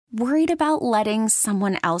Worried about letting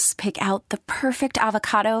someone else pick out the perfect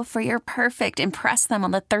avocado for your perfect impress them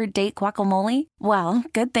on the third date guacamole? Well,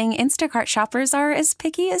 good thing Instacart shoppers are as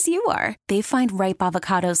picky as you are. They find ripe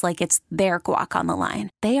avocados like it's their guac on the line.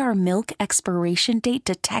 They are milk expiration date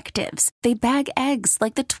detectives. They bag eggs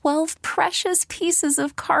like the 12 precious pieces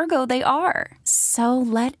of cargo they are. So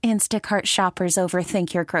let Instacart shoppers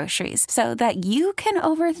overthink your groceries so that you can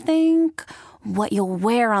overthink what you'll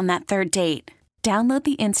wear on that third date. Download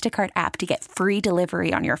the Instacart app to get free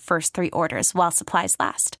delivery on your first 3 orders while supplies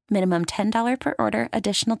last. Minimum $10 per order.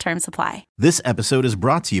 Additional terms apply. This episode is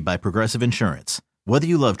brought to you by Progressive Insurance. Whether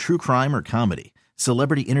you love true crime or comedy,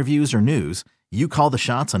 celebrity interviews or news, you call the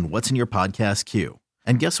shots on what's in your podcast queue.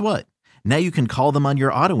 And guess what? Now you can call them on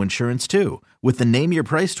your auto insurance too with the Name Your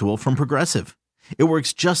Price tool from Progressive. It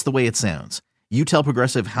works just the way it sounds. You tell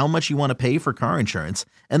Progressive how much you want to pay for car insurance,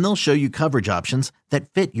 and they'll show you coverage options that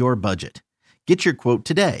fit your budget. Get your quote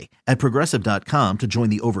today at Progressive.com to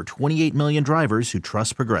join the over 28 million drivers who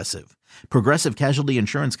trust Progressive. Progressive Casualty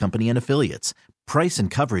Insurance Company and Affiliates. Price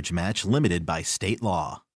and coverage match limited by state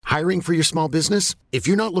law. Hiring for your small business? If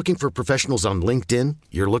you're not looking for professionals on LinkedIn,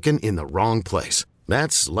 you're looking in the wrong place.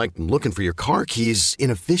 That's like looking for your car keys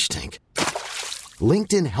in a fish tank.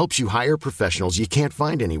 LinkedIn helps you hire professionals you can't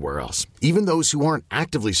find anywhere else, even those who aren't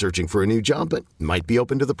actively searching for a new job but might be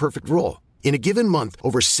open to the perfect role. In a given month,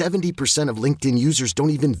 over 70% of LinkedIn users don't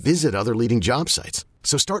even visit other leading job sites.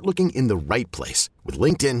 So start looking in the right place. With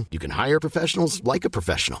LinkedIn, you can hire professionals like a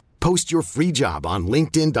professional. Post your free job on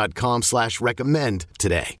linkedin.com/recommend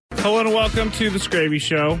today. Hello and welcome to the Skraby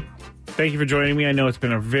Show. Thank you for joining me. I know it's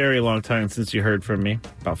been a very long time since you heard from me,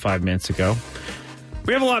 about 5 minutes ago.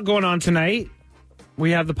 We have a lot going on tonight. We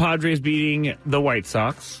have the Padres beating the White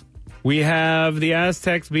Sox. We have the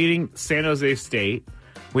Aztecs beating San Jose State.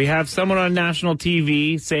 We have someone on national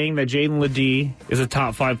TV saying that Jaden Ledee is a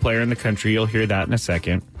top 5 player in the country. You'll hear that in a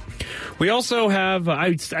second. We also have,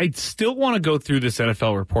 I still want to go through this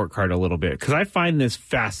NFL report card a little bit because I find this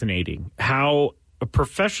fascinating, how a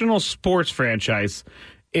professional sports franchise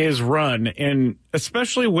is run, and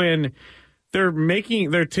especially when they're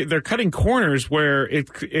cutting corners where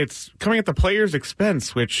it's coming at the player's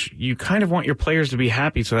expense, which you kind of want your players to be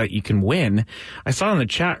happy so that you can win. I saw in the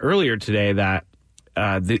chat earlier today that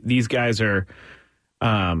these guys are,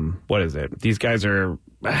 what is it? These guys are,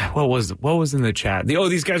 what was in the chat?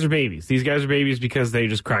 These guys are babies. These guys are babies because they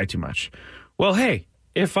just cry too much. Well, hey,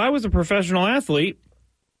 if I was a professional athlete,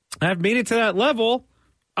 I've made it to that level,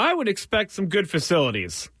 I would expect some good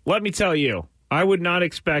facilities. Let me tell you, I would not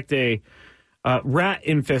expect a rat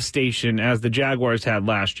infestation as the Jaguars had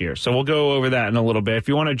last year. So we'll go over that in a little bit. If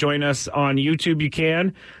you want to join us on YouTube, you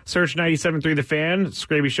can. Search 97.3 The Fan.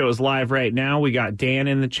 Skraby Show is live right now. We got Dan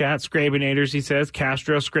in the chat. Scrabinators, he says.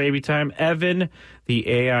 Castro, Skraby time. Evan, the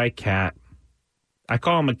AI cat. I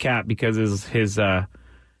call him a cat because his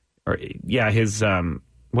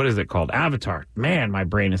what is it called? Avatar. Man, my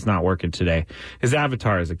brain is not working today. His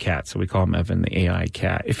avatar is a cat, so we call him Evan, the AI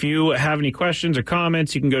cat. If you have any questions or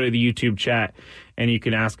comments, you can go to the YouTube chat and you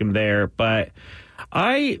can ask him there. But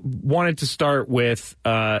I wanted to start with,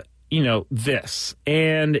 this.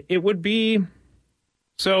 And it would be,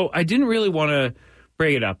 so I didn't really want to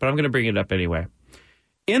bring it up, but I'm going to bring it up anyway.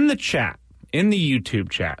 In the chat, in the YouTube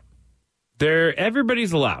chat,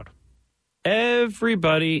 everybody's allowed.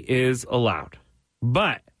 Everybody is allowed.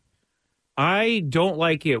 But I don't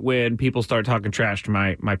like it when people start talking trash to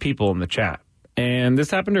my people in the chat. And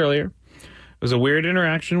this happened earlier. It was a weird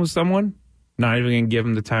interaction with someone. Not even going to give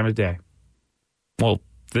them the time of day. Well,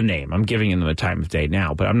 the name. I'm giving them the time of day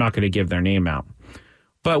now, but I'm not going to give their name out.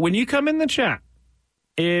 But when you come in the chat,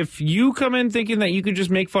 if you come in thinking that you could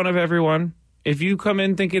just make fun of everyone, if you come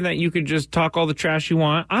in thinking that you could just talk all the trash you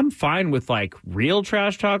want, I'm fine with like real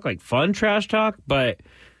trash talk, like fun trash talk, but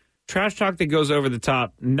trash talk that goes over the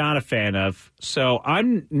top, not a fan of. So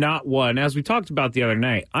I'm not one, as we talked about the other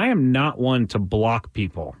night, I am not one to block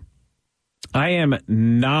people. I am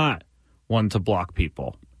not one to block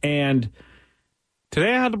people. And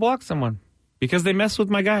today I had to block someone because they mess with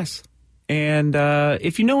my guys. And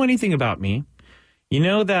if you know anything about me, you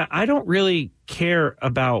know that I don't really care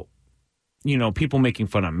about, people making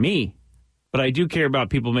fun of me, but I do care about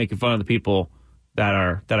people making fun of the people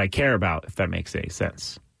that I care about, if that makes any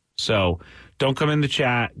sense. So don't come in the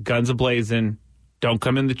chat, guns a-blazing. Don't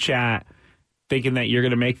come in the chat thinking that you're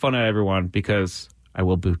going to make fun of everyone because I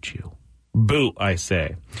will boot you. Boot, I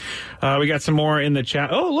say. We got some more in the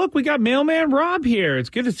chat. Oh, look, we got Mailman Rob here.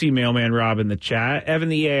 It's good to see Mailman Rob in the chat. Evan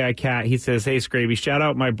the AI cat, he says, hey, Skraby, shout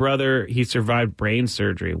out my brother. He survived brain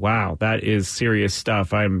surgery. Wow, that is serious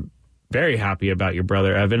stuff. I'm very happy about your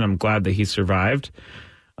brother, Evan. I'm glad that he survived.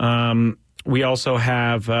 We also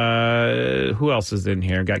have, who else is in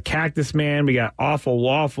here? Got Cactus Man. We got Awful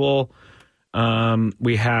Waffle.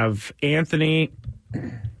 We have Anthony.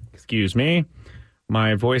 Excuse me.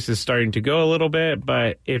 My voice is starting to go a little bit,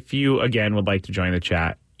 but if you, again, would like to join the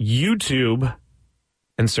chat, YouTube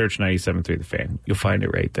and search 97.3 The Fan. You'll find it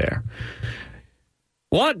right there.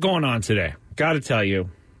 A lot going on today. Got to tell you.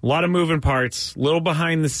 A lot of moving parts, little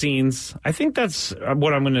behind the scenes. I think that's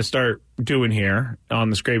what I'm going to start doing here on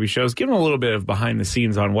the Skraby shows, giving a little bit of behind the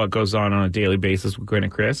scenes on what goes on a daily basis with Gwen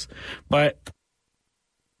and Chris. But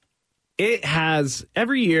it has,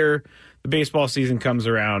 every year the baseball season comes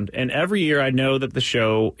around, and every year I know that the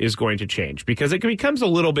show is going to change because it becomes a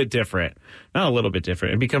little bit different. Not a little bit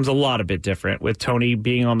different. It becomes a lot a bit different with Tony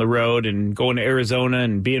being on the road and going to Arizona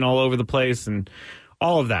and being all over the place and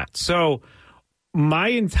all of that. So my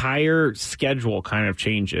entire schedule kind of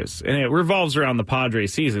changes, and it revolves around the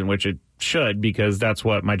Padres season, which it should because that's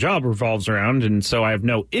what my job revolves around, and so I have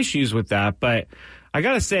no issues with that. But I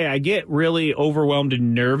got to say, I get really overwhelmed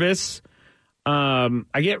and nervous. I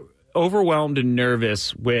get overwhelmed and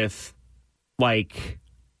nervous with, like,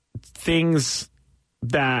 things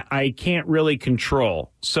that I can't really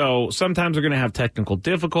control. So sometimes we're going to have technical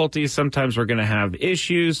difficulties. Sometimes we're going to have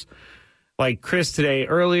issues. Like Chris today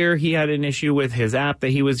earlier, he had an issue with his app that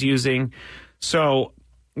he was using. So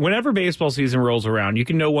whenever baseball season rolls around, you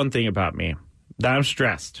can know one thing about me, that I'm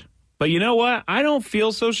stressed. But you know what? I don't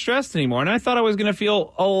feel so stressed anymore. And I thought I was going to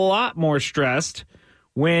feel a lot more stressed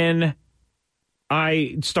when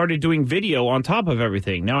I started doing video on top of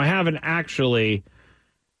everything. Now, I haven't actually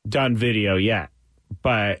done video yet,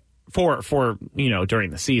 but for during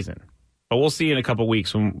the season. But we'll see in a couple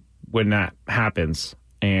weeks when that happens.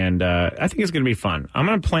 And I think it's going to be fun. I'm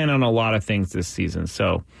going to plan on a lot of things this season.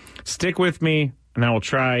 So stick with me, and I will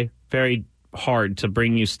try very hard to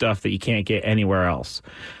bring you stuff that you can't get anywhere else.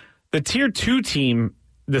 The Tier 2 team,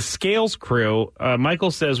 the Scales crew,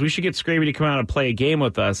 Michael says we should get Skraby to come out and play a game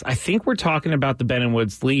with us. I think we're talking about the Ben &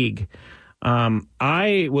 Woods League.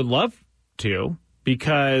 I would love to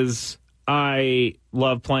because I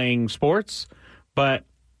love playing sports, but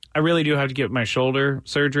I really do have to get my shoulder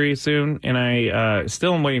surgery soon, and I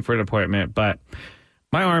still am waiting for an appointment, but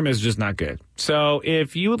my arm is just not good. So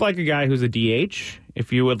if you would like a guy who's a DH,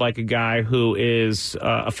 if you would like a guy who is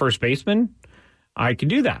a first baseman, I can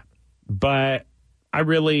do that. But I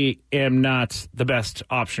really am not the best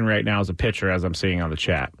option right now as a pitcher, as I'm seeing on the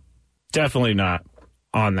chat. Definitely not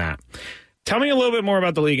on that. Tell me a little bit more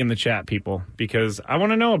about the league in the chat, people, because I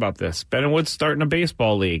want to know about this. Ben & Woods starting a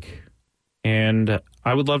baseball league. And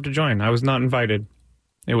I would love to join. I was not invited.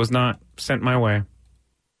 It was not sent my way,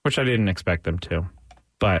 which I didn't expect them to.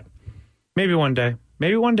 But maybe one day.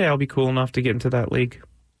 Maybe one day I'll be cool enough to get into that league.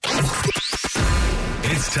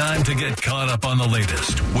 It's time to get caught up on the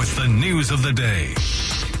latest with the news of the day.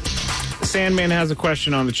 Sandman has a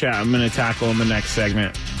question on the chat. I'm going to tackle in the next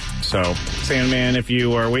segment. So, Sandman, if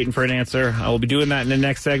you are waiting for an answer, I will be doing that in the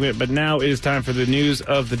next segment. But now it is time for the news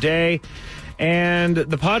of the day. And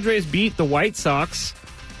the Padres beat the White Sox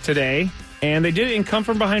today, and they did it in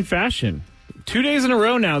come-from-behind fashion. 2 days in a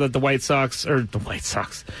row now that 2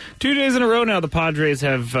 days in a row now the Padres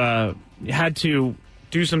have had to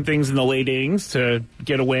do some things in the late innings to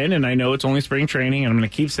get a win, and I know it's only spring training, and I'm going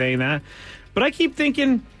to keep saying that. But I keep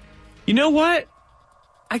thinking, you know what?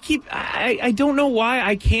 I don't know why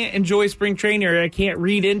I can't enjoy spring training or I can't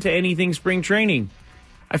read into anything spring training.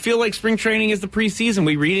 I feel like spring training is the preseason.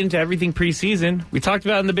 We read into everything preseason. We talked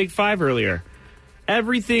about it in the Big Five earlier.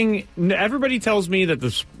 Everybody tells me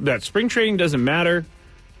that spring training doesn't matter.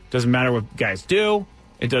 Doesn't matter what guys do.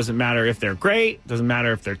 It doesn't matter if they're great. Doesn't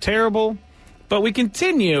matter if they're terrible. But we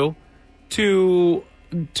continue to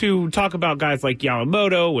talk about guys like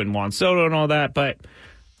Yamamoto and Juan Soto and all that. But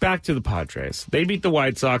back to the Padres. They beat the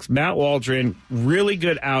White Sox. Matt Waldron, really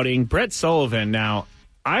good outing. Brett Sullivan now.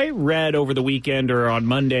 I read over the weekend or on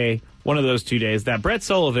Monday, one of those 2 days, that Brett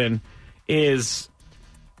Sullivan he's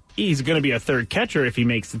going to be a third catcher if he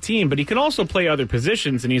makes the team, but he can also play other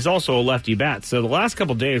positions, and he's also a lefty bat. So the last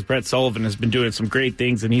couple of days, Brett Sullivan has been doing some great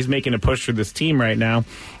things, and he's making a push for this team right now.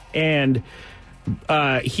 And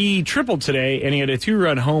he tripled today, and he had a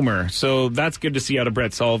 2-run homer. So that's good to see out of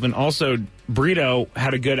Brett Sullivan. Also, Brito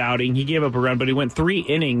had a good outing. He gave up a run, but he went 3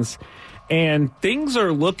 innings. And things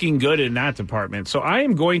are looking good in that department. So I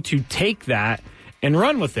am going to take that and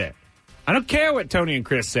run with it. I don't care what Tony and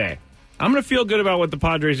Chris say. I'm going to feel good about what the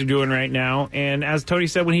Padres are doing right now. And as Tony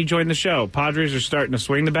said when he joined the show, Padres are starting to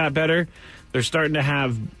swing the bat better. They're starting to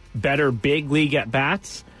have better big league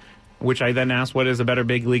at-bats. which I then asked, what is a better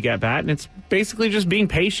big league at-bat? And it's basically just being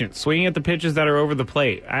patient, swinging at the pitches that are over the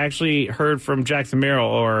plate. I actually heard from Jackson Merrill,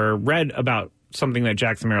 or read about something that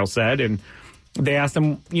Jackson Merrill said, and they asked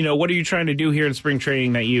him, what are you trying to do here in spring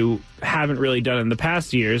training that you haven't really done in the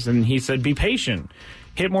past years? And he said, be patient.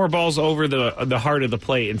 Hit more balls over the heart of the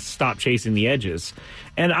plate and stop chasing the edges.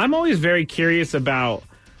 And I'm always very curious about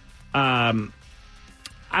I'm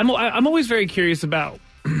always very curious about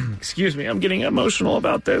excuse me, I'm getting emotional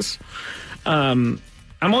about this. I'm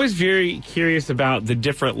always very curious about the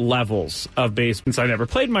different levels of baseball. Since I never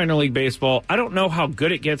played minor league baseball, I don't know how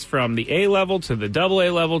good it gets from the A level to the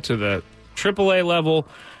AA level to the AAA level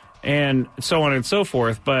and so on and so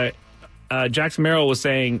forth. But Jackson Merrill was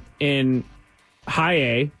saying in high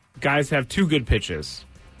A, guys have 2 good pitches.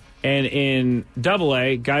 And in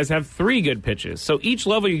AA, guys have 3 good pitches. So each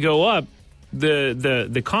level you go up,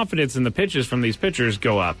 the confidence in the pitches from these pitchers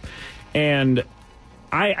go up. And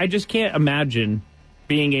I just can't imagine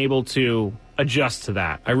being able to adjust to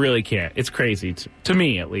that. I really can't. It's crazy, to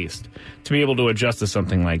me at least, to be able to adjust to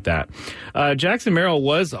something like that. Jackson Merrill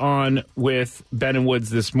was on with Ben and Woods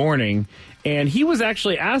this morning, and he was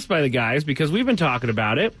actually asked by the guys, because we've been talking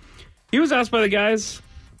about it, he was asked by the guys,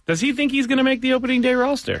 does he think he's going to make the opening day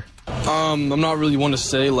roster? I'm not really one to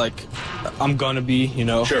say, I'm going to be,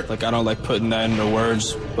 Sure. I don't like putting that into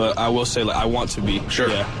words, but I will say, I want to be. Sure.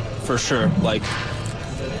 Yeah, for sure.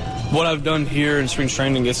 What I've done here in spring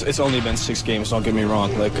training, it's only been 6 games, don't get me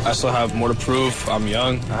wrong. I still have more to prove. I'm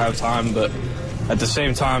young, I have time, but at the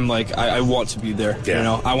same time, I want to be there.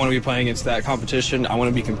 Yeah. I want to be playing against that competition. I want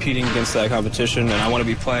to be competing against that competition, and I want to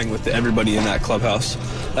be playing with everybody in that clubhouse.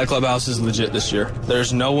 That clubhouse is legit this year.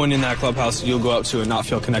 There's no one in that clubhouse that you'll go up to and not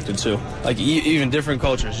feel connected to. Even different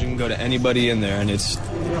cultures, you can go to anybody in there, and it's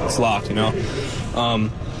locked,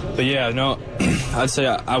 But yeah, no, I'd say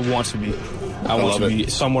I want to be. I want to be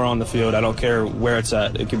somewhere on the field. I don't care where it's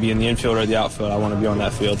at. It could be in the infield or the outfield. I want to be on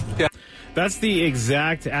that field. Yeah. That's the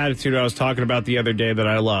exact attitude I was talking about the other day that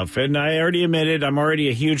I love. And I already admitted I'm already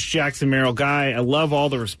a huge Jackson Merrill guy. I love all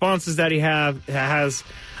the responses that he has.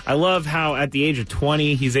 I love how at the age of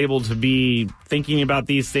 20 he's able to be thinking about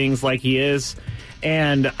these things like he is.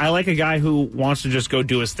 And I like a guy who wants to just go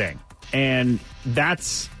do his thing. And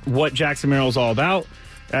that's what Jackson Merrill is all about.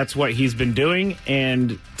 That's what he's been doing.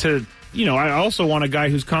 And I also want a guy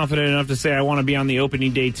who's confident enough to say I want to be on the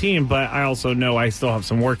opening day team, but I also know I still have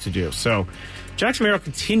some work to do. So Jackson Merrill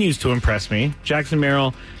continues to impress me. Jackson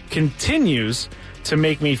Merrill continues to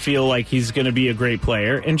make me feel like he's going to be a great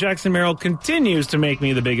player. And Jackson Merrill continues to make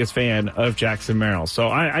me the biggest fan of Jackson Merrill. So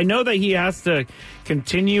I know that he has to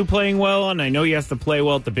continue playing well, and I know he has to play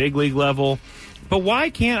well at the big league level. But why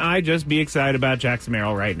can't I just be excited about Jackson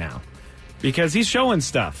Merrill right now? Because he's showing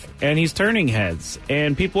stuff, and he's turning heads,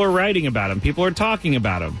 and people are writing about him. People are talking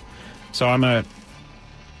about him. So I'm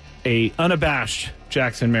a unabashed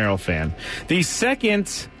Jackson Merrill fan. The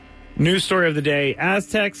second news story of the day,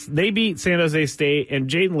 Aztecs, they beat San Jose State, and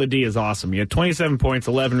Jaden Ledee is awesome. He had 27 points,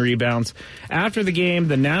 11 rebounds. After the game,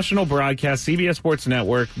 the national broadcast, CBS Sports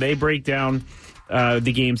Network, they break down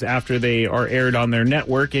the games after they are aired on their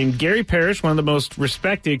network. And Gary Parrish, one of the most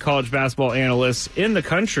respected college basketball analysts in the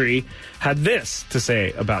country, had this to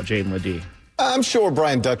say about Jaden Ledee. I'm sure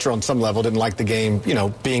Brian Dutcher on some level didn't like the game,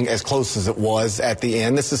 being as close as it was at the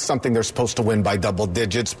end. This is something they're supposed to win by double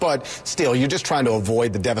digits, but still, you're just trying to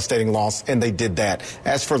avoid the devastating loss, and they did that.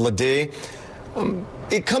 As for Ledee,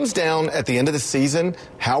 it comes down at the end of the season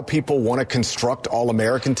how people want to construct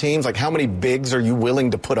All-American teams. How many bigs are you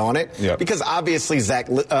willing to put on it? Yep. Because obviously Zach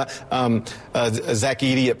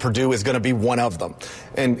Edey at Purdue is going to be one of them.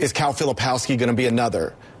 And is Cal Filipowski going to be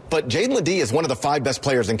another? But Jaden Ledee is one of the 5 best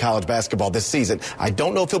players in college basketball this season. I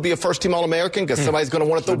don't know if he'll be a first-team All-American because somebody's going to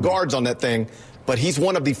want to throw guards on that thing. But he's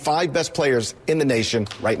one of the 5 best players in the nation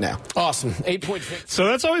right now. Awesome. 8.5. So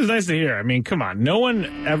that's always nice to hear. I mean, come on. No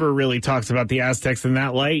one ever really talks about the Aztecs in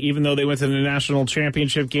that light, even though they went to the national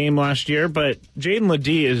championship game last year. But Jaden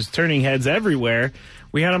Ledee is turning heads everywhere.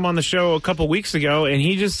 We had him on the show a couple weeks ago, and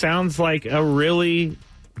he just sounds like a really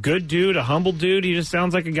good dude, a humble dude. He just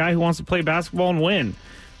sounds like a guy who wants to play basketball and win.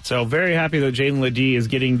 So very happy that Jaden Ledee is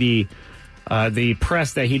getting the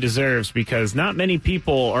press that he deserves, because not many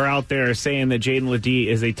people are out there saying that Jaden Ledee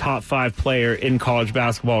is a top 5 player in college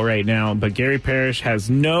basketball right now. But Gary Parrish has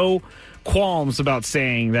no qualms about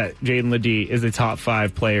saying that Jaden Ledee is a top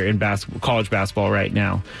 5 player in college basketball right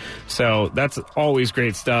now. So that's always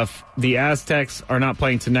great stuff. The Aztecs are not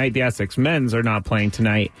playing tonight. The Aztecs men's are not playing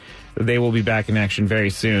tonight. They will be back in action very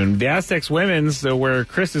soon. The Aztecs women's, where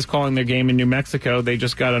Chris is calling their game in New Mexico, they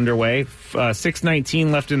just got underway.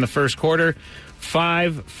 6:19 left in the first quarter.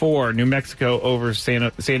 5-4 New Mexico over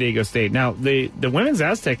San Diego State. Now, the women's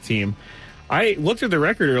Aztec team, I looked at the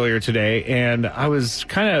record earlier today, and I was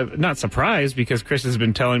kind of not surprised because Chris has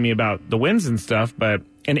been telling me about the wins and stuff, but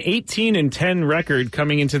an 18-10 record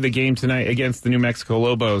coming into the game tonight against the New Mexico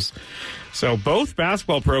Lobos. So both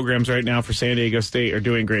basketball programs right now for San Diego State are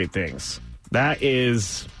doing great things. That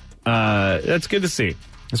is, that's good to see.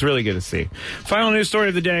 It's really good to see. Final news story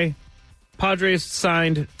of the day. Padres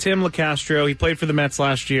signed Tim LeCastro. He played for the Mets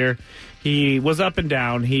last year. He was up and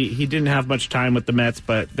down. He didn't have much time with the Mets,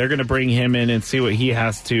 but they're going to bring him in and see what he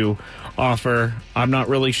has to offer. I'm not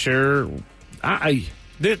really sure.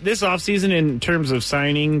 This offseason in terms of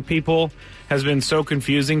signing people has been so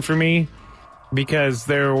confusing for me because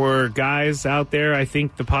there were guys out there I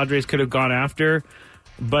think the Padres could have gone after,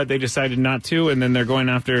 but they decided not to, and then they're going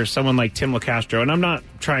after someone like Tim LeCastro. And I'm not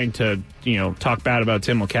trying to, talk bad about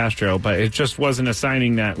Tim LeCastro, but it just wasn't a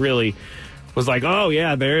signing that really was like, oh,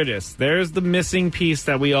 yeah, there it is. There's the missing piece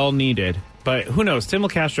that we all needed. But who knows? Tim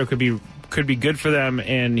LeCastro could be good for them,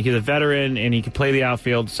 and he's a veteran, and he can play the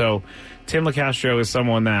outfield. So Tim LeCastro is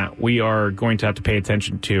someone that we are going to have to pay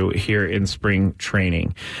attention to here in spring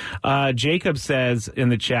training. Jacob says in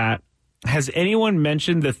the chat, has anyone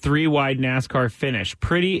mentioned the 3-wide NASCAR finish?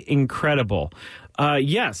 Pretty incredible.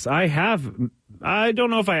 Yes, I have. I don't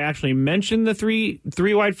know if I actually mentioned the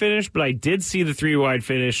three-wide finish, but I did see the 3-wide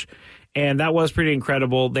finish, and that was pretty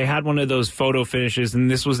incredible. They had one of those photo finishes, and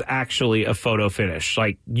this was actually a photo finish.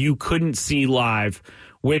 Like, you couldn't see live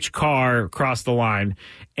which car crossed the line,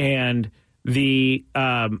 and the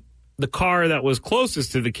car that was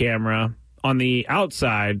closest to the camera on the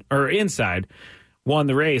outside or inside won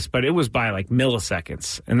the race, but it was by like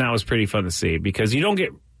milliseconds, and that was pretty fun to see because you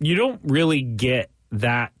don't really get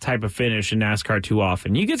that type of finish in NASCAR too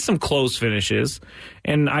often. You get some close finishes,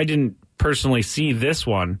 and I didn't personally see this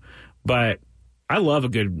one, but I love a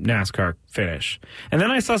good NASCAR finish. And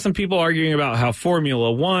then I saw some people arguing about how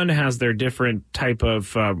Formula One has their different type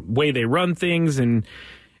of way they run things, and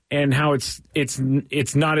how it's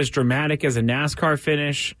not as dramatic as a NASCAR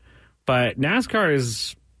finish, but NASCAR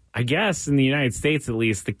is, I guess, in the United States at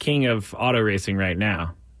least, the king of auto racing right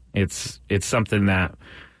now. It's something that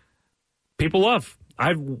people love.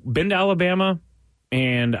 I've been to Alabama,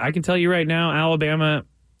 and I can tell you right now, Alabama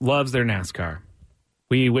loves their NASCAR.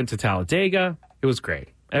 We went to Talladega. It was great.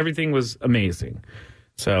 Everything was amazing.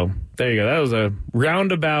 So there you go. That was a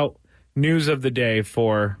roundabout news of the day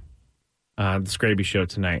for the Skraby Show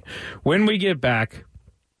tonight. When we get back,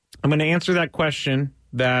 I'm going to answer that question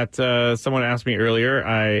that someone asked me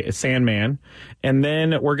earlier, Sandman, and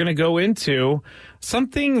then we're going to go into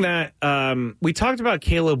something that we talked about.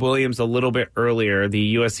 Caleb Williams a little bit earlier,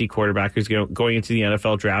 the USC quarterback who's going into the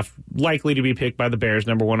NFL draft, likely to be picked by the Bears,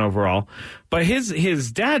 number 1 overall. But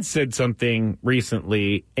his dad said something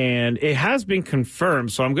recently, and it has been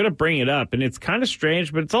confirmed, so I'm going to bring it up. And it's kind of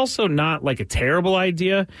strange, but it's also not like a terrible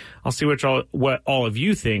idea. I'll see what all of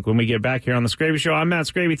you think when we get back here on the Skraby Show. I'm Matt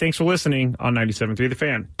Skraby. Thanks for listening on 97.3 The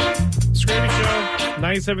Fan. Skraby Show,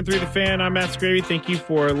 97.3 The Fan. I'm Matt Skraby. Thank you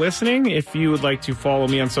for listening. If you would like to follow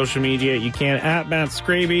me on social media, you can at Matt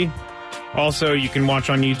Skraby. Also, you can watch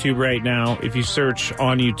on YouTube right now. If you search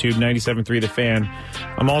on YouTube, 97.3 The Fan.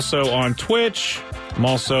 I'm also on Twitch. I'm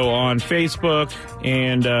also on Facebook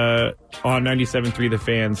and on 97.3 The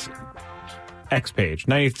Fan's X page,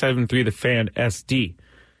 97.3 The Fan SD.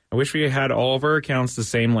 I wish we had all of our accounts the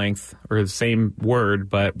same length or the same word,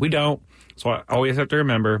 but we don't. So I always have to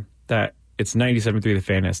remember that it's 97.3 The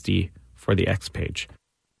Fan SD for the X page.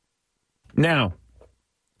 Now,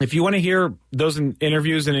 if you want to hear those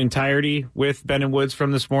interviews in entirety with Ben and Woods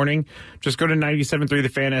from this morning, just go to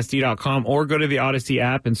 973thefansd.com or go to the Odyssey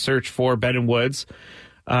app and search for Ben and Woods.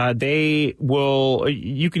 You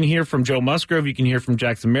can hear from Joe Musgrove, you can hear from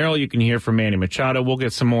Jackson Merrill, you can hear from Manny Machado. We'll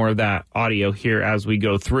get some more of that audio here as we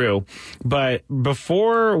go through. But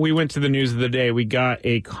before we went to the news of the day, I got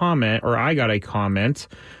a comment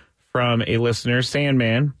from a listener,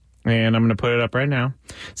 Sandman, and I'm going to put it up right now.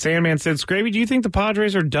 Sandman said, Skraby, do you think the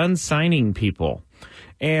Padres are done signing people?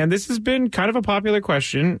 And this has been kind of a popular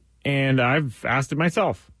question, and I've asked it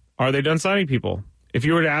myself. Are they done signing people? If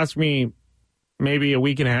you were to ask me maybe a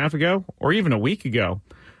week and a half ago or even a week ago,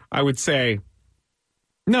 I would say,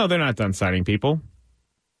 no, they're not done signing people.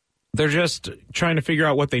 They're just trying to figure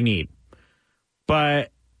out what they need.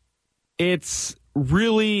 But it's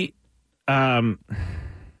really, I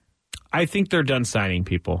think they're done signing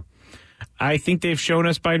people. I think they've shown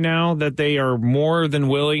us by now that they are more than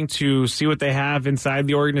willing to see what they have inside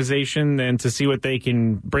the organization and to see what they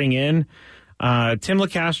can bring in. Tim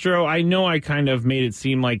LeCastro, I know I kind of made it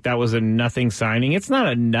seem like that was a nothing signing. It's not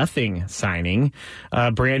a nothing signing.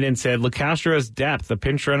 Brandon said, LeCastro has depth, a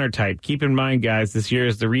pinch runner type. Keep in mind, guys, this year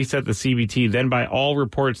is the reset the CBT. Then by all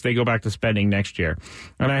reports, they go back to spending next year.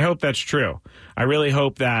 And I hope that's true. I really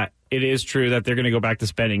hope that it is true that they're going to go back to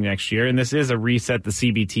spending next year. And this is a reset the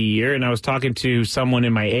CBT year. And I was talking to someone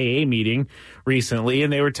in my AA meeting recently,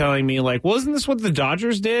 and they were telling me, like, well, isn't this what the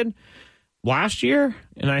Dodgers did last year?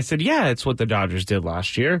 And I said, yeah, it's what the Dodgers did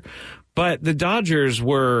last year. But the Dodgers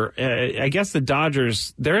were, I guess the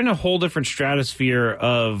Dodgers, they're in a whole different stratosphere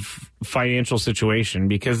of financial situation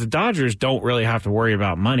because the Dodgers don't really have to worry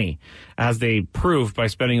about money, as they proved by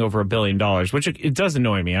spending over $1 billion, which it does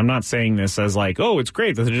annoy me. I'm not saying this as like, oh, it's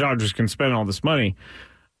great that the Dodgers can spend all this money.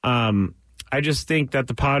 I just think that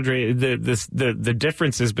the Padres, the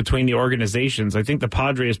differences between the organizations, I think the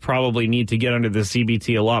Padres probably need to get under the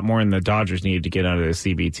CBT a lot more than the Dodgers needed to get under the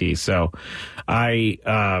CBT. So I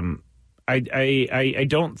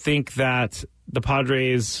don't think that the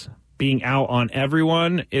Padres being out on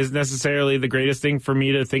everyone is necessarily the greatest thing for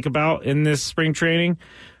me to think about in this spring training.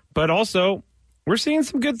 But also, we're seeing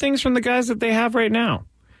some good things from the guys that they have right now.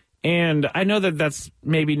 And I know that that's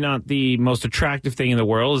maybe not the most attractive thing in the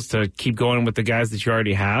world is to keep going with the guys that you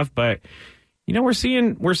already have. But, you know, we're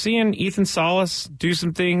seeing Ethan Salas do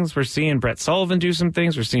some things. We're seeing Brett Sullivan do some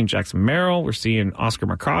things. We're seeing Jackson Merrill. We're seeing Oscar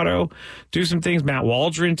Mercado do some things. Matt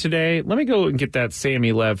Waldron today. Let me go and get that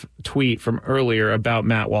Sammy Lev tweet from earlier about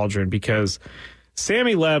Matt Waldron, because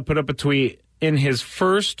Sammy Lev put up a tweet in his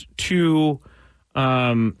first two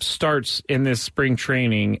starts in this spring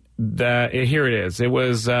training. That here it is. It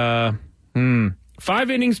was 5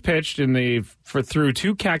 innings pitched through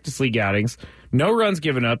 2 Cactus League outings, no runs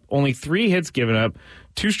given up, only 3 hits given up,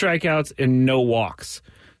 2 strikeouts, and no walks.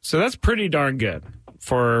 So that's pretty darn good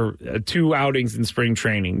for 2 outings in spring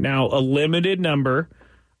training. Now, a limited number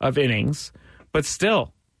of innings, but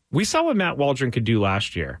still, we saw what Matt Waldron could do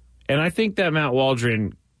last year. And I think that Matt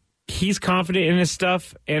Waldron, he's confident in his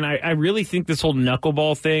stuff, and I really think this whole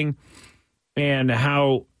knuckleball thing and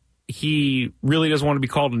how he really doesn't want to be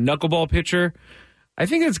called a knuckleball pitcher, I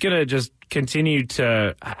think it's going to just continue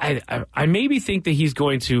to I maybe think that he's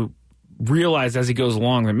going to realize as he goes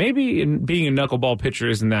along that maybe being a knuckleball pitcher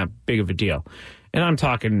isn't that big of a deal. And I'm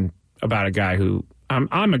talking about a guy who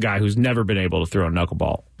I'm a guy who's never been able to throw a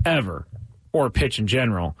knuckleball ever, or pitch in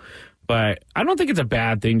general. But I don't think it's a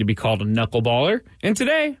bad thing to be called a knuckleballer. And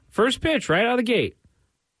today, first pitch right out of the gate,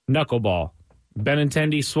 knuckleball.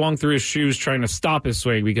 Benintendi swung through his shoes trying to stop his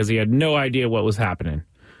swing because he had no idea what was happening.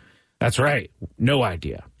 That's right, no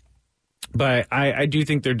idea. But I do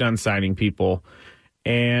think they're done signing people.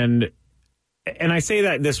 And I say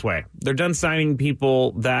that this way. They're done signing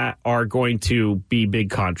people that are going to be big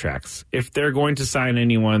contracts. If they're going to sign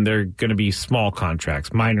anyone, they're going to be small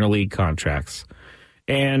contracts, minor league contracts.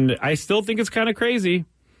 And I still think it's kind of crazy.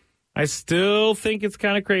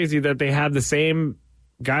 That they had the same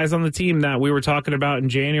guys on the team that we were talking about in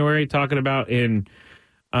January, talking about in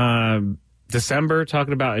December,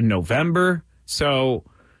 talking about in November. So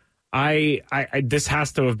I this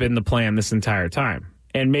has to have been the plan this entire time.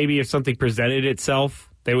 And maybe if something presented itself,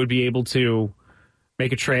 they would be able to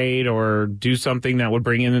make a trade or do something that would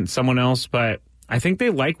bring in someone else. But I think they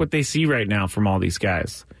like what they see right now from all these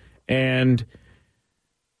guys. And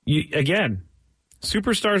again,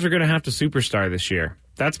 superstars are going to have to superstar this year.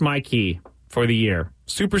 That's my key for the year.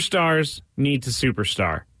 Superstars need to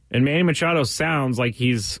superstar. And Manny Machado sounds like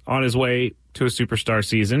he's on his way to a superstar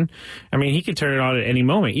season. I mean, he could turn it on at any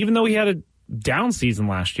moment. Even though he had a down season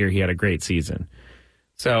last year, he had a great season.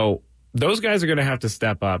 So those guys are going to have to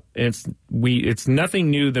step up. It's nothing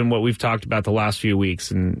new than what we've talked about the last few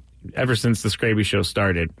weeks and ever since the Skraby show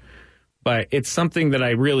started. But it's something that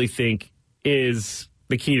I really think is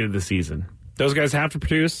the key to the season. Those guys have to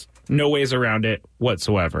produce. No ways around it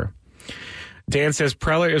whatsoever. Dan says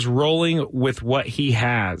Preller is rolling with what he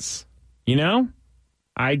has. You know,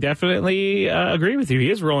 I definitely agree with you.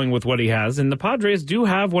 He is rolling with what he has. And the Padres do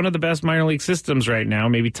have one of the best minor league systems right now,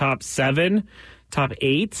 maybe top 7, top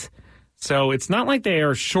 8. So it's not like they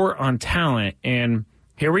are short on talent. And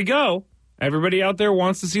here we go. Everybody out there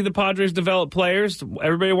wants to see the Padres develop players.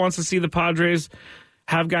 Everybody wants to see the Padres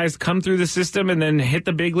have guys come through the system and then hit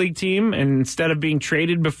the big league team, and instead of being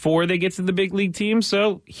traded before they get to the big league team.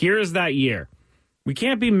 So here's that year. We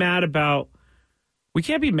can't be mad about.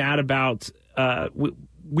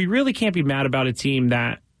 We really can't be mad about a team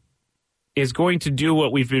that is going to do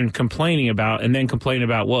what we've been complaining about and then complain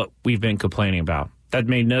about what we've been complaining about. That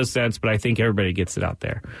made no sense, but I think everybody gets it out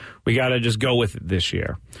there. We got to just go with it this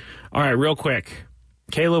year. All right, real quick.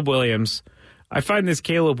 Caleb Williams. I find this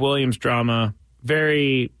Caleb Williams drama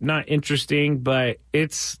very not interesting, but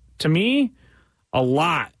it's, to me, a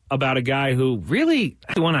lot about a guy who really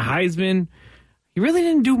won a Heisman. He really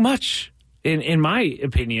didn't do much, in my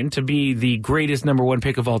opinion, to be the greatest number one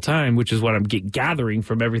pick of all time, which is what I'm gathering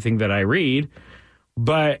from everything that I read.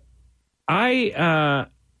 But I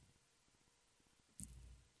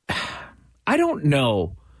don't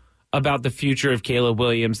know about the future of Caleb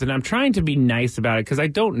Williams, and I'm trying to be nice about it because I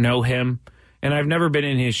don't know him, and I've never been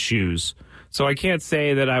in his shoes. So I can't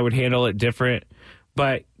say that I would handle it different.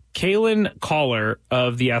 But Kalen Collar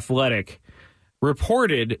of The Athletic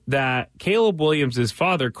reported that Caleb Williams'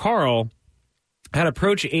 father, Carl, had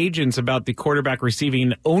approached agents about the quarterback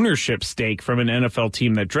receiving an ownership stake from an NFL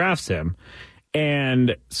team that drafts him.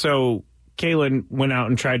 And so Kalen went out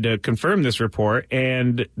and tried to confirm this report,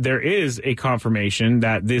 and there is a confirmation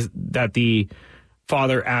that the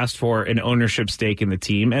father asked for an ownership stake in the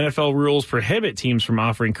team. NFL rules prohibit teams from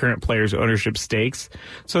offering current players ownership stakes,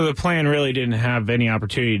 so the plan really didn't have any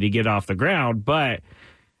opportunity to get off the ground. But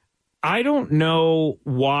I don't know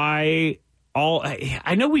why.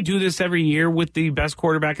 I know we do this every year with the best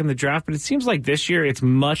quarterback in the draft, but it seems like this year it's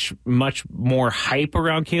much, much more hype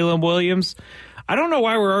around Caleb Williams. I don't know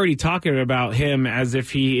why we're already talking about him as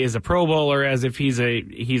if he is a Pro Bowler, as if he's a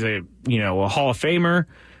Hall of Famer.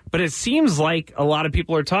 But it seems like a lot of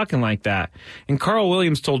people are talking like that. And Carl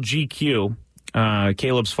Williams told GQ,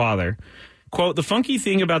 Caleb's father, quote, "The funky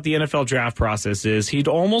thing about the NFL draft process is he'd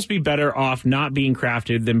almost be better off not being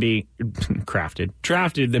drafted than being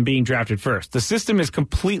drafted first. The system is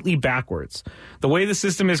completely backwards. The way the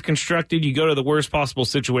system is constructed, you go to the worst possible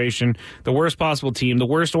situation, the worst possible team, the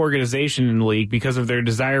worst organization in the league because of their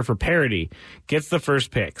desire for parity, gets the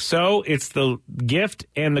first pick. So it's the gift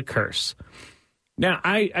and the curse." Now,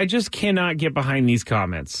 I just cannot get behind these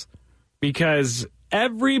comments because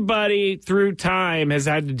everybody through time has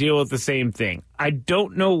had to deal with the same thing. I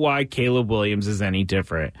don't know why Caleb Williams is any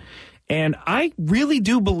different. And I really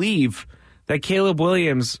do believe that Caleb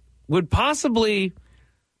Williams would possibly,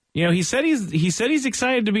 he said he's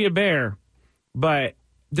excited to be a Bear, but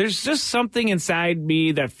there's just something inside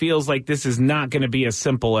me that feels like this is not going to be as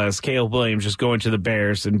simple as Caleb Williams just going to the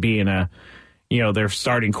Bears and being their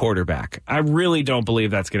starting quarterback. I really don't believe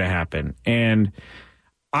that's going to happen. And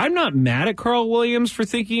I'm not mad at Carl Williams for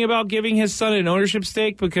thinking about giving his son an ownership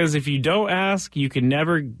stake, because if you don't ask, you can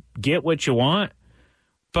never get what you want.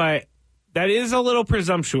 But that is a little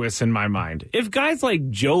presumptuous in my mind. If guys like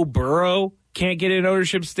Joe Burrow can't get an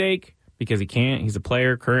ownership stake, because he can't, he's a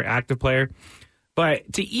player, current active player.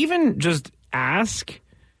 But to even just ask,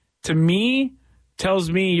 to me, tells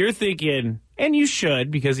me you're thinking, and you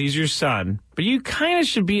should because he's your son, but you kind of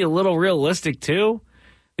should be a little realistic too.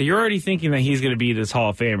 You're already thinking that he's going to be this Hall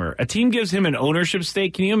of Famer. A team gives him an ownership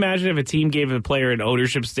stake. Can you imagine if a team gave a player an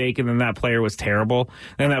ownership stake and then that player was terrible,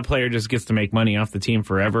 and that player just gets to make money off the team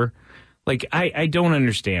forever? Like, I don't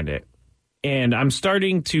understand it. And I'm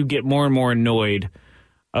starting to get more and more annoyed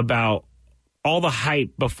about all the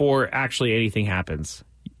hype before actually anything happens.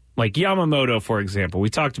 Like Yamamoto, for example. We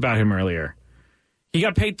talked about him earlier. He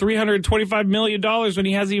got paid $325 million when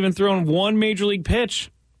he hasn't even thrown one major league pitch.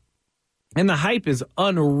 And the hype is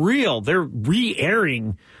unreal. They're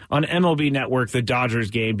re-airing on MLB Network the Dodgers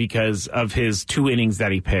game because of his 2 innings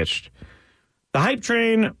that he pitched. The hype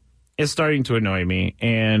train is starting to annoy me,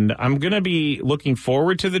 and I'm going to be looking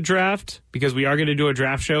forward to the draft because we are going to do a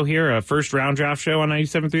draft show here, a first-round draft show on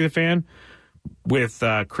 97.3 The Fan with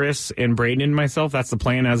Chris and Braden and myself. That's the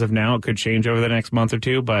plan as of now. It could change over the next month or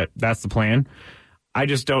two, but that's the plan. I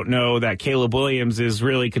just don't know that Caleb Williams is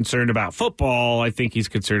really concerned about football. I think he's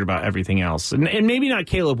concerned about everything else. And maybe not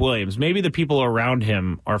Caleb Williams. Maybe the people around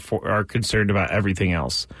him are concerned about everything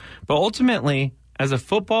else. But ultimately, as a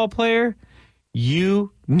football player,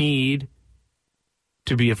 you need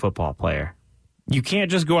to be a football player. You can't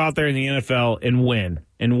just go out there in the NFL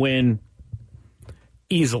and win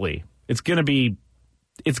easily. It's going to be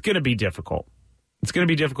difficult. It's going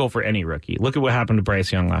to be difficult for any rookie. Look at what happened to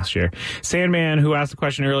Bryce Young last year. Sandman, who asked the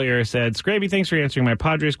question earlier, said, "Skraby, thanks for answering my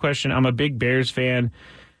Padres question. I'm a big Bears fan."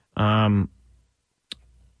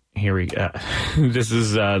 Here we go. This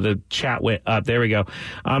is the chat went up. There we go.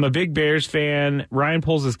 I'm a big Bears fan. Ryan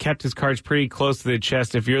Poles has kept his cards pretty close to the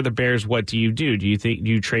chest. If you're the Bears, what do you do? Do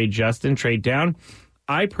you trade Justin, trade down?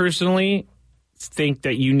 I personally think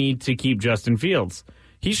that you need to keep Justin Fields.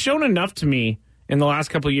 He's shown enough to me in the last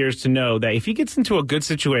couple of years to know that if he gets into a good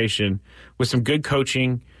situation with some good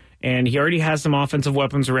coaching and he already has some offensive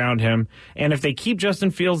weapons around him. And if they keep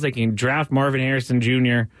Justin Fields, they can draft Marvin Harrison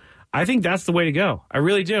Jr. I think that's the way to go. I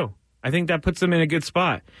really do. I think that puts them in a good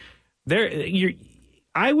spot.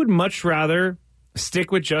 I would much rather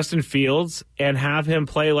stick with Justin Fields and have him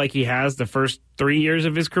play like he has the first 3 years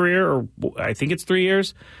of his career, or I think it's 3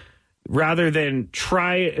 years, rather than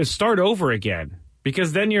start over again,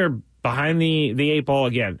 because then you're behind the eight ball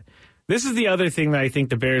again. This is the other thing that I think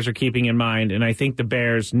the Bears are keeping in mind, and I think the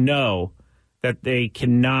Bears know that they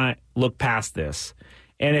cannot look past this.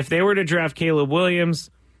 And if they were to draft Caleb Williams,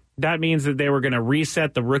 that means that they were going to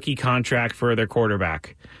reset the rookie contract for their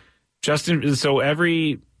quarterback. So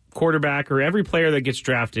every quarterback or every player that gets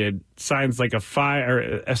drafted signs like a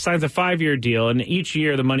 5-year deal, and each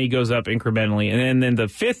year the money goes up incrementally. And then the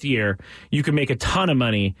fifth year, you can make a ton of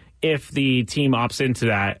money if the team opts into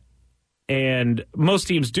that. And most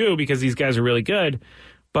teams do, because these guys are really good.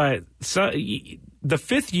 But the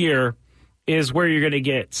fifth year is where you're going to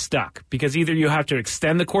get stuck, because either you have to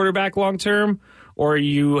extend the quarterback long term, or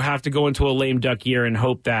you have to go into a lame duck year and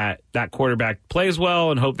hope that that quarterback plays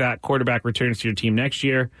well and hope that quarterback returns to your team next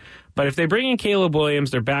year. But if they bring in Caleb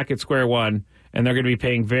Williams, they're back at square one, and they're going to be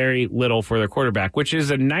paying very little for their quarterback, which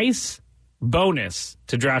is a nice bonus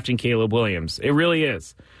to drafting Caleb Williams. It really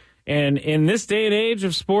is. And in this day and age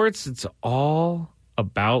of sports, it's all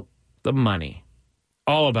about the money.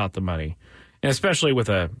 All about the money. And especially with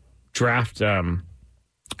a draft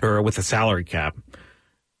or with a salary cap.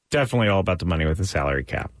 Definitely all about the money with the salary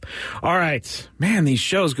cap. All right. Man, these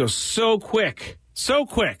shows go so quick. So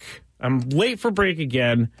quick. I'm late for break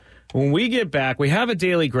again. When we get back, we have a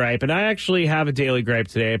daily gripe, and I actually have a daily gripe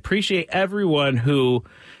today. I appreciate everyone who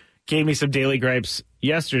gave me some daily gripes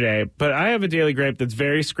yesterday, but I have a daily gripe that's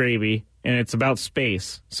very Skraby, and it's about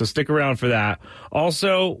space, so stick around for that.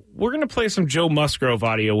 Also, we're going to play some Joe Musgrove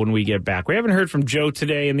audio when we get back. We haven't heard from Joe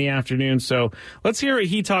today in the afternoon, so let's hear what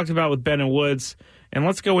he talked about with Ben and Woods, and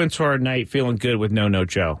let's go into our night feeling good with No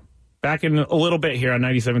Joe. Back in a little bit here on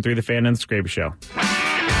 97.3 The Fan and the Skraby Show.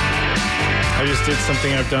 I just did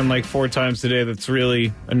something I've done like 4 times today that's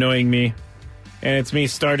really annoying me. And it's me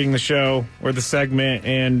starting the show or the segment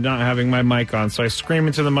and not having my mic on. So I scream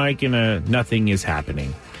into the mic and nothing is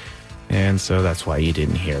happening. And so that's why you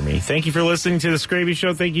didn't hear me. Thank you for listening to the Skraby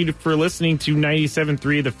Show. Thank you for listening to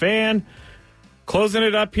 97.3 The Fan. Closing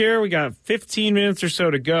it up here. We got 15 minutes or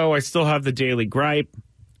so to go. I still have the daily gripe.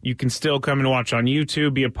 You can still come and watch on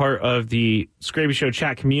YouTube, be a part of the Skraby Show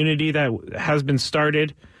chat community that has been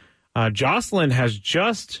started. Jocelyn has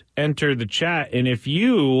just entered the chat, and if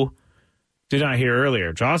you did not hear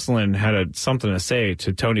earlier, Jocelyn had something to say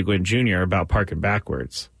to Tony Gwynn Jr. about parking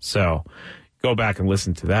backwards. So go back and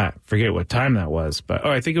listen to that. Forget what time that was, but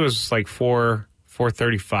I think it was like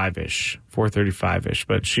 4:35-ish.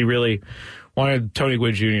 But she really wanted Tony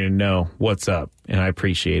Gwynn Jr. to know what's up, and I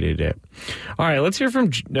appreciated it. All right, let's hear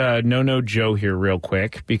from No Joe here real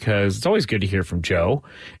quick, because it's always good to hear from Joe.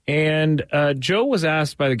 And Joe was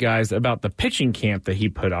asked by the guys about the pitching camp that he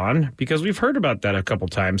put on, because we've heard about that a couple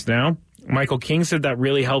times now. Michael King said that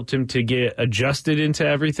really helped him to get adjusted into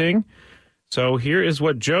everything. So here is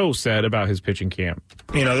what Joe said about his pitching camp.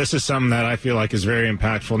 You know, this is something that I feel like is very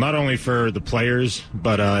impactful, not only for the players,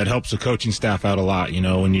 but it helps the coaching staff out a lot. You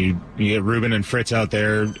know, when you get Ruben and Fritz out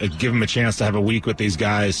there, give them a chance to have a week with these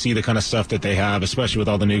guys, see the kind of stuff that they have, especially with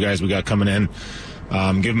all the new guys we got coming in.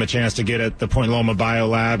 Give them a chance to get at the Point Loma Bio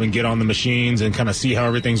Lab and get on the machines and kind of see how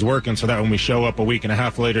everything's working, so that when we show up a week and a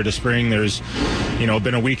half later to spring, there's,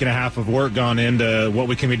 been a week and a half of work gone into what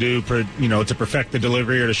we can do to perfect the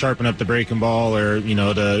delivery or to sharpen up the breaking ball or,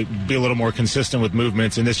 to be a little more consistent with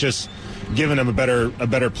movements. And it's just giving them a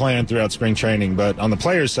better plan throughout spring training. But on the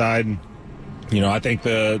players' side, I think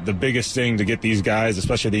the biggest thing to get these guys,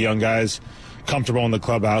 especially the young guys, comfortable in the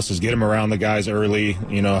clubhouse is get them around the guys early,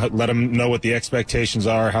 let them know what the expectations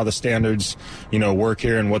are, how the standards, work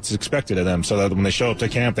here and what's expected of them, so that when they show up to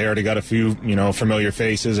camp, they already got a few, familiar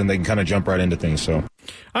faces and they can kind of jump right into things. So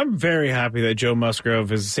I'm very happy that Joe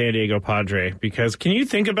Musgrove is a San Diego Padre, because can you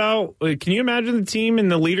imagine the team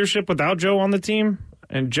and the leadership without Joe on the team?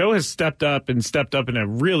 And Joe has stepped up in a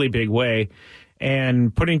really big way,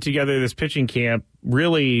 and putting together this pitching camp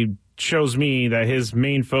really shows me that his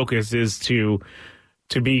main focus is to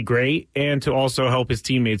be great and to also help his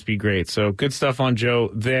teammates be great. So good stuff on Joe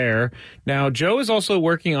there. Now, Joe is also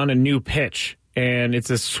working on a new pitch, and it's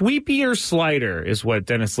a sweepier slider is what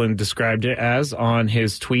Dennis Lynn described it as on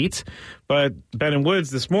his tweet. But Ben and Woods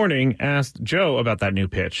this morning asked Joe about that new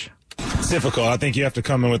pitch. It's difficult. I think you have to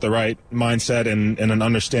come in with the right mindset and an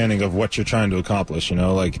understanding of what you're trying to accomplish.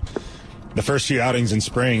 the first few outings in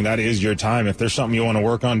spring, that is your time. If there's something you want to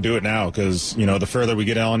work on, do it now, because, the further we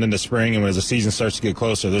get on into spring and as the season starts to get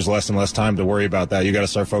closer, there's less and less time to worry about that. You got to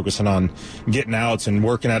start focusing on getting outs and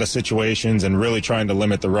working out of situations and really trying to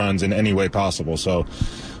limit the runs in any way possible. So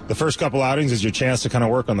the first couple outings is your chance to kind of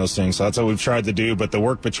work on those things. So that's what we've tried to do, but the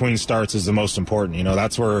work between starts is the most important.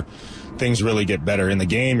 That's where things really get better. In the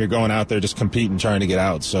game, you're going out there just competing, trying to get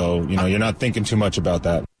out. So, you're not thinking too much about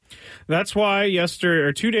that. That's why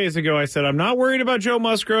 2 days ago I said I'm not worried about Joe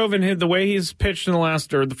Musgrove and the way he's pitched in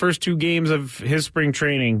the first 2 games of his spring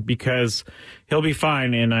training, because he'll be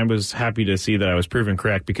fine. And I was happy to see that I was proven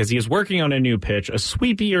correct, because he is working on a new pitch, a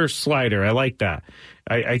sweepier slider. I like that.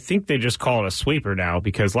 I think they just call it a sweeper now,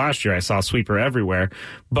 because last year I saw sweeper everywhere.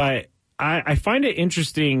 But I find it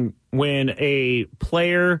interesting when a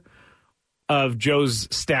player of Joe's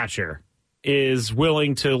stature is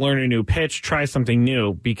willing to learn a new pitch, try something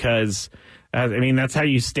new, because, that's how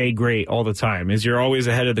you stay great all the time, is you're always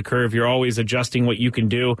ahead of the curve. You're always adjusting what you can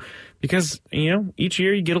do, because, each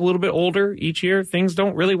year you get a little bit older. Each year things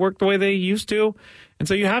don't really work the way they used to. And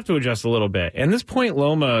so you have to adjust a little bit. And this Point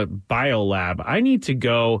Loma Biolab, I need to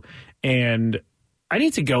go and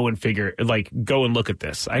go and look at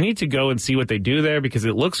this. I need to go and see what they do there, because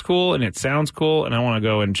it looks cool and it sounds cool, and I want to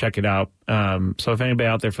go and check it out. So if anybody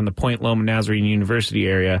out there from the Point Loma Nazarene University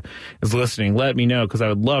area is listening, let me know, because I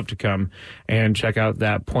would love to come and check out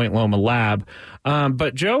that Point Loma lab.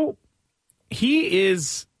 But Joe, he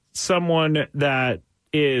is someone that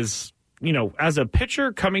is, as a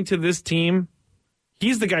pitcher coming to this team,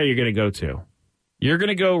 he's the guy you're going to go to. You're going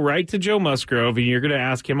to go right to Joe Musgrove, and you're going to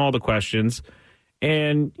ask him all the questions.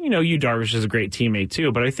 And, Yu Darvish is a great teammate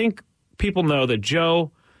too, but I think people know that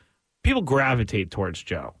people gravitate towards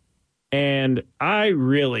Joe. And I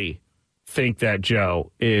really think that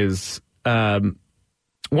Joe is one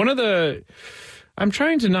of the, I'm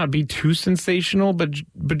trying to not be too sensational, but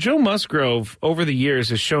Joe Musgrove over the years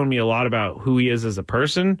has shown me a lot about who he is as a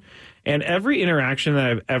person. And every interaction that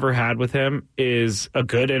I've ever had with him is a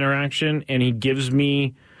good interaction, and he gives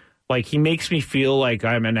me, he makes me feel like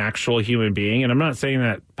I'm an actual human being. And I'm not saying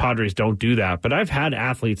that Padres don't do that, but I've had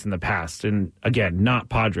athletes in the past. And again, not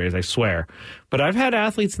Padres, I swear. But I've had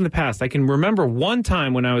athletes in the past. I can remember one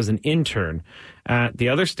time when I was an intern at the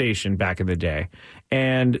other station back in the day.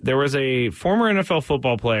 And there was a former NFL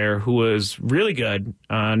football player who was really good,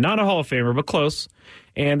 not a Hall of Famer, but close.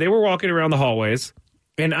 And they were walking around the hallways,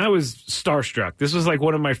 and I was starstruck. This was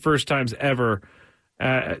one of my first times ever,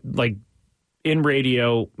 in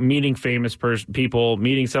radio, meeting famous people,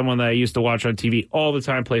 meeting someone that I used to watch on TV all the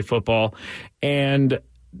time play football. And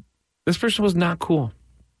this person was not cool.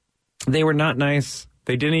 They were not nice.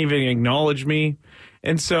 They didn't even acknowledge me.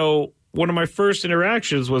 And so one of my first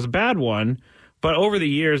interactions was a bad one. But over the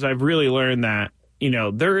years, I've really learned that,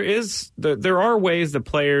 there are ways that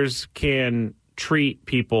players can treat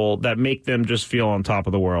people that make them just feel on top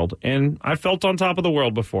of the world. And I felt on top of the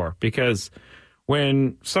world before, because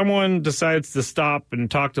when someone decides to stop and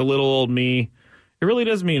talk to little old me, it really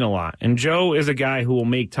does mean a lot. And Joe is a guy who will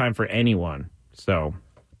make time for anyone. So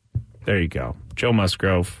there you go. Joe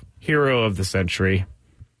Musgrove, hero of the century,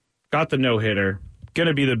 got the no-hitter, going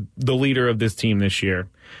to be the leader of this team this year.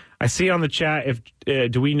 I see on the chat,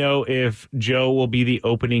 do we know if Joe will be the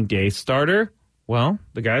opening day starter? Well,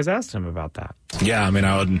 the guys asked him about that. Yeah, I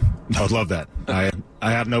would love that. I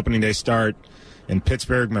had an opening day start in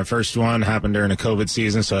Pittsburgh. My first one happened during a COVID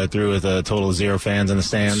season, so I threw with a total of 0 fans in the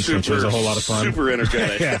stands, which was a whole lot of fun. Super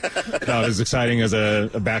energetic. Yeah, not as exciting as a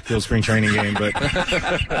backfield spring training game, but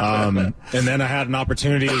and then I had an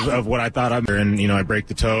opportunity of what I thought I break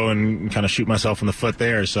the toe and kind of shoot myself in the foot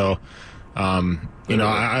there. So,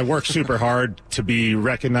 I work super hard to be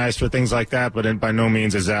recognized for things like that, but by no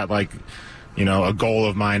means is that a goal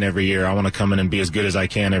of mine every year. I want to come in and be as good as I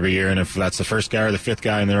can every year. And if that's the first guy or the fifth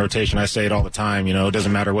guy in the rotation, I say it all the time, it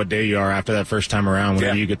doesn't matter what day you are after that first time around.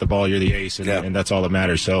 Whenever you get the ball, you're the ace, and that's all that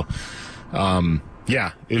matters. So,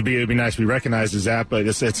 it'd be nice to be recognized as that, but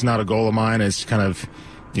it's not a goal of mine. It's kind of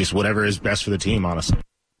just whatever is best for the team, honestly.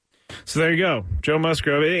 So there you go, Joe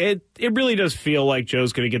Musgrove. It really does feel like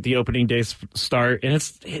Joe's going to get the opening day start, and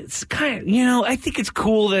it's kind of, I think it's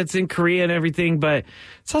cool that it's in Korea and everything, but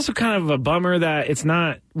it's also kind of a bummer that it's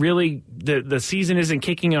not really the season isn't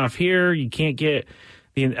kicking off here. You can't get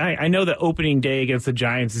I know that opening day against the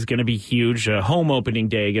Giants is going to be huge. Home opening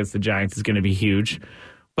day against the Giants is going to be huge,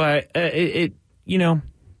 but I'm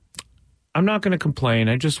not going to complain.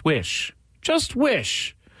 I just wish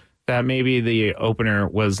that maybe the opener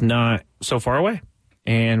was not so far away,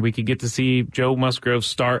 and we could get to see Joe Musgrove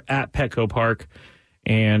start at Petco Park,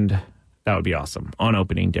 and that would be awesome on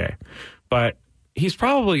opening day. But he's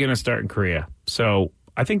probably going to start in Korea. So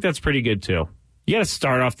I think that's pretty good, too. You got to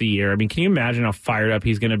start off the year. I mean, can you imagine how fired up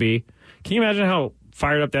he's going to be? Can you imagine how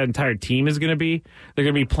fired up that entire team is going to be? They're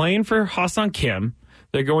going to be playing for Ha-Seong Kim.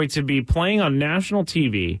 They're going to be playing on national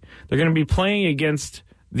TV. They're going to be playing against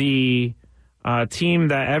the team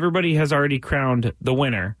that everybody has already crowned the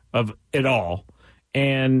winner of it all.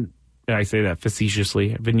 And I say that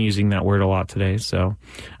facetiously. I've been using that word a lot today, so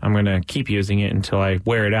I'm going to keep using it until I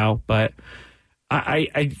wear it out. But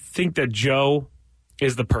I think that Joe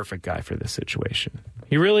is the perfect guy for this situation.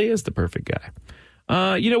 He really is the perfect guy.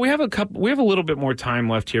 We have a little bit more time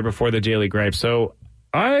left here before the Daily Gripe. So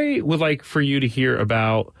I would like for you to hear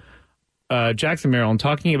about Jackson Merrill and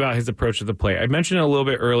talking about his approach to the plate. I mentioned a little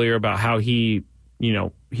bit earlier about how he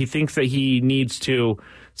thinks that he needs to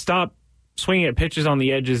stop swinging at pitches on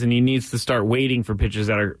the edges and he needs to start waiting for pitches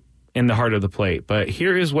that are in the heart of the plate. But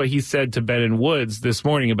here is what he said to Ben and Woods this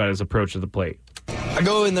morning about his approach to the plate. I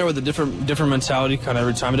go in there with a different mentality kind of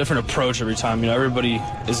every time, a different approach every time. Everybody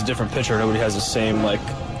is a different pitcher. Nobody has the same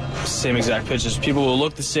exact pitches. People will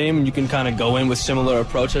look the same, and you can kind of go in with similar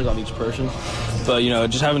approaches on each person. But,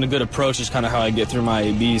 just having a good approach is kind of how I get through my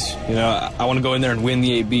ABs. I want to go in there and win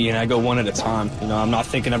the AB, and I go one at a time. I'm not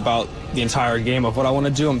thinking about the entire game of what I want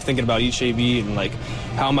to do. I'm thinking about each AB and,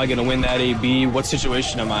 how am I going to win that AB? What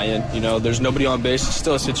situation am I in? There's nobody on base. It's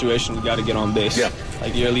still a situation you got to get on base. Yeah.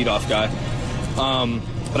 You're a leadoff guy.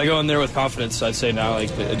 But I go in there with confidence. I'd say now, I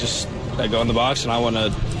go in the box, and I don't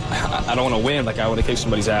want to win. I want to kick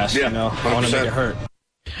somebody's ass. Yeah, I want to make it hurt.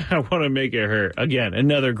 I want to make it hurt. Again,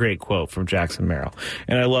 another great quote from Jackson Merrill.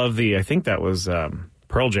 And I love I think that was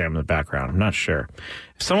Pearl Jam in the background. I'm not sure.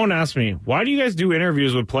 If someone asked me, why do you guys do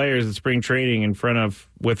interviews with players at spring training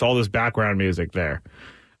with all this background music there?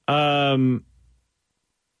 I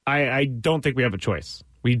don't think we have a choice.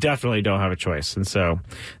 We definitely don't have a choice. And so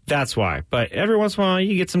that's why. But every once in a while,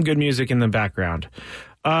 you get some good music in the background.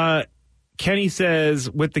 Kenny says,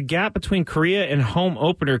 with the gap between Korea and home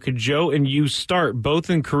opener, could Joe and you start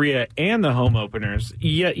both in Korea and the home openers?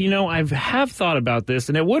 Yeah, I have thought about this,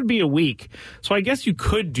 and it would be a week. So I guess you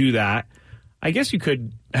could do that. I guess you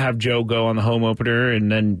could have Joe go on the home opener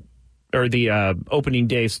or the opening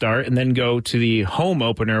day start, and then go to the home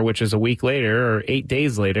opener, which is a week later or 8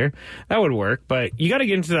 days later. That would work, but you got to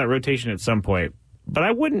get into that rotation at some point. But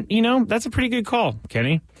I wouldn't, that's a pretty good call,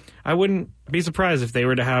 Kenny. I wouldn't be surprised if they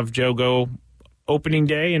were to have Joe go opening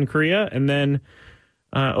day in Korea and then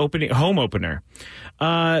home opener.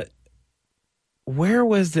 Where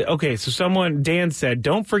was the... Okay, so Dan said,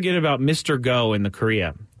 don't forget about Mr. Go in the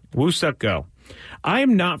Korea. Woo-suk Go. I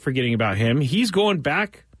am not forgetting about him. He's going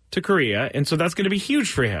back to Korea, and so that's going to be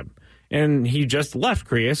huge for him. And he just left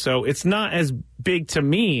Korea, so it's not as big to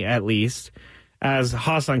me, at least, as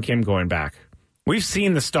Ha-Seong Kim going back. We've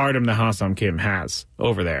seen the stardom that Ha-Seong Kim has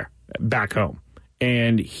over there, back home.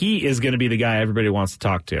 And he is going to be the guy everybody wants to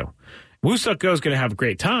talk to. Woo-suk Go is going to have a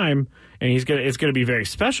great time, and it's going to be very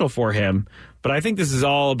special for him. But I think this is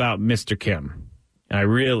all about Mr. Kim. And I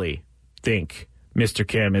really think Mr.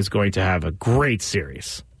 Kim is going to have a great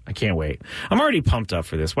series. I can't wait. I'm already pumped up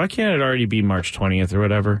for this. Why can't it already be March 20th or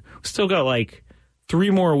whatever? We still got 3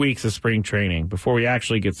 more weeks of spring training before we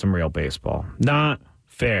actually get some real baseball. Not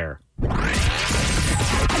fair.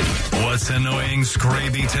 What's annoying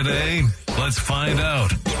Skraby today? Let's find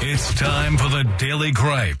out. It's time for the Daily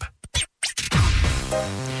Gripe.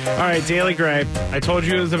 All right, Daily Gripe. I told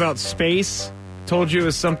you it was about space. Told you it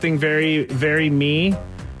was something very, very me.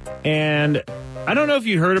 And I don't know if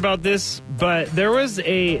you heard about this, but there was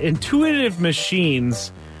Intuitive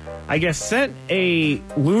Machines, I guess, sent a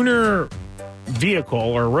lunar vehicle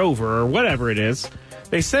or rover or whatever it is.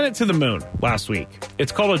 They sent it to the moon last week.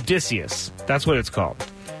 It's called Odysseus. That's what it's called.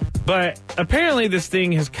 But apparently this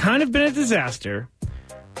thing has kind of been a disaster.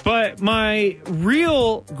 But my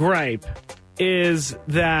real gripe is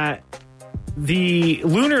that the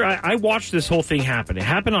lunar... I watched this whole thing happen. It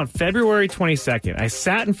happened on February 22nd. I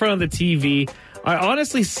sat in front of the TV. I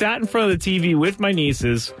honestly sat in front of the TV with my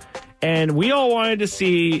nieces, and we all wanted to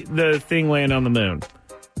see the thing land on the moon.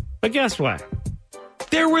 But guess what?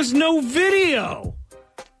 There was no video.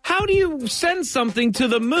 How do you send something to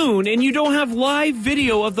the moon and you don't have live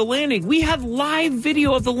video of the landing? We had live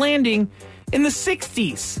video of the landing in the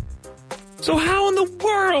 60s. So how in the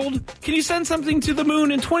world can you send something to the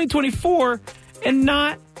moon in 2024 and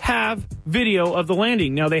not have video of the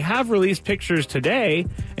landing? Now, they have released pictures today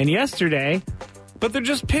and yesterday, but they're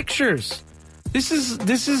just pictures. This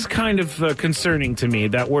is kind of concerning to me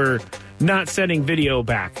that we're not sending video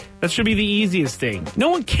back. That should be the easiest thing. No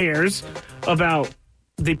one cares about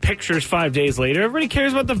the pictures 5 days later. Everybody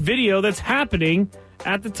cares about the video that's happening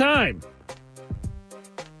at the time.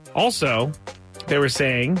 Also, they were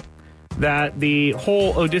saying that the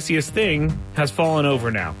whole Odysseus thing has fallen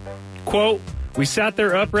over now. Quote, "We sat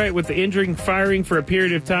there upright with the engine firing for a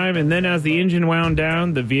period of time, and then as the engine wound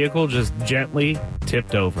down, the vehicle just gently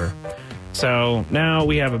tipped over." So now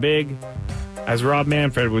we have a big, as Rob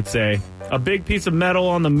Manfred would say, a big piece of metal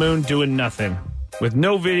on the moon doing nothing. With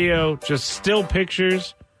no video, just still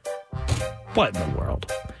pictures. What in the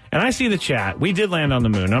world? And I see the chat. We did land on the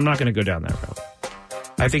moon. I'm not going to go down that road.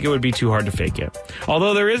 I think it would be too hard to fake it.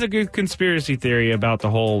 Although there is a good conspiracy theory about the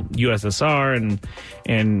whole USSR,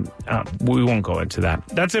 and we won't go into that.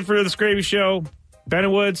 That's it for the Skraby Show.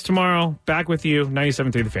 Ben Woods tomorrow. Back with you.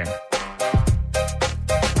 97.3 The Fan.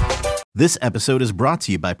 This episode is brought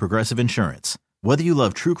to you by Progressive Insurance. Whether you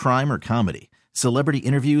love true crime or comedy, celebrity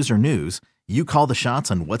interviews or news, you call the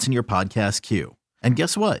shots on what's in your podcast queue. And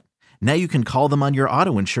guess what? Now you can call them on your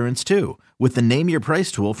auto insurance too with the Name Your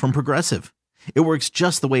Price tool from Progressive. It works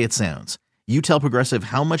just the way it sounds. You tell Progressive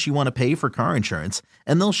how much you want to pay for car insurance,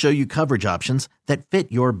 and they'll show you coverage options that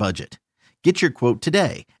fit your budget. Get your quote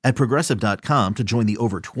today at Progressive.com to join the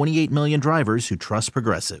over 28 million drivers who trust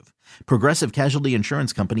Progressive. Progressive Casualty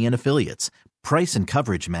Insurance Company and Affiliates. Price and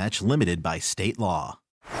coverage match limited by state law.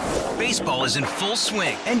 Baseball is in full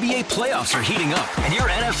swing. NBA playoffs are heating up, and your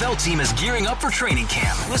NFL team is gearing up for training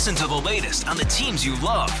camp. Listen to the latest on the teams you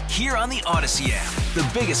love here on the Odyssey app.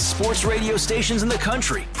 The biggest sports radio stations in the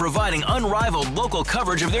country, providing unrivaled local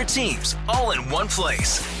coverage of their teams, all in one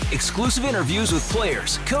place. Exclusive interviews with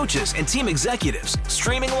players, coaches, and team executives,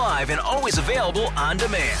 streaming live and always available on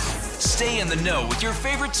demand. Stay in the know with your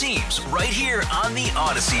favorite teams right here on the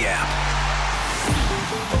Odyssey app.